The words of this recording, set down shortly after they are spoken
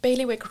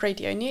Bailiwick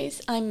Radio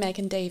News, I'm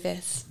Megan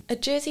Davis. A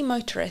Jersey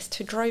motorist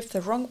who drove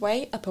the wrong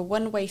way up a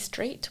one-way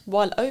street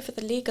while over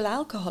the legal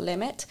alcohol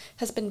limit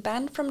has been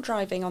banned from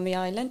driving on the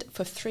island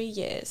for 3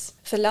 years.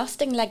 The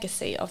lasting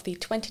legacy of the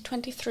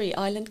 2023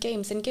 Island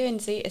Games in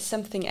Guernsey is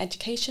something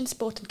Education,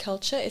 Sport and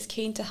Culture is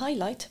keen to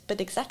highlight, but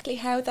exactly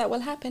how that will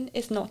happen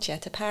is not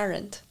yet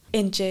apparent.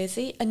 In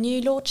Jersey, a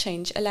new law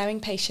change allowing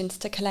patients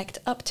to collect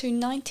up to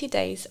 90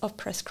 days of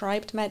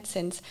prescribed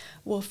medicines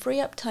will free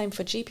up time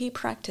for GP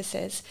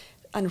practices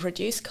and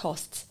reduce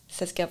costs,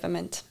 says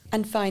government.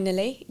 And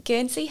finally,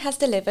 Guernsey has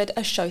delivered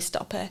a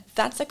showstopper.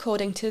 That's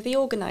according to the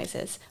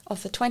organisers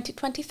of the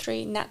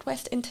 2023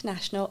 NatWest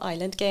International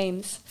Island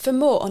Games. For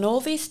more on all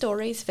these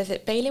stories,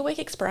 visit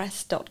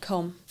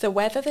bailiwickexpress.com. The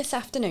weather this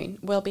afternoon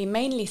will be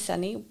mainly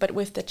sunny, but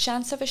with the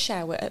chance of a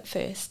shower at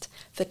first.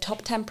 The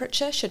top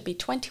temperature should be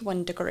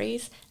 21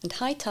 degrees and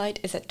high tide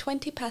is at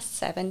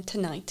 7:20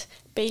 tonight.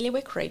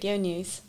 Bailiwick Radio News.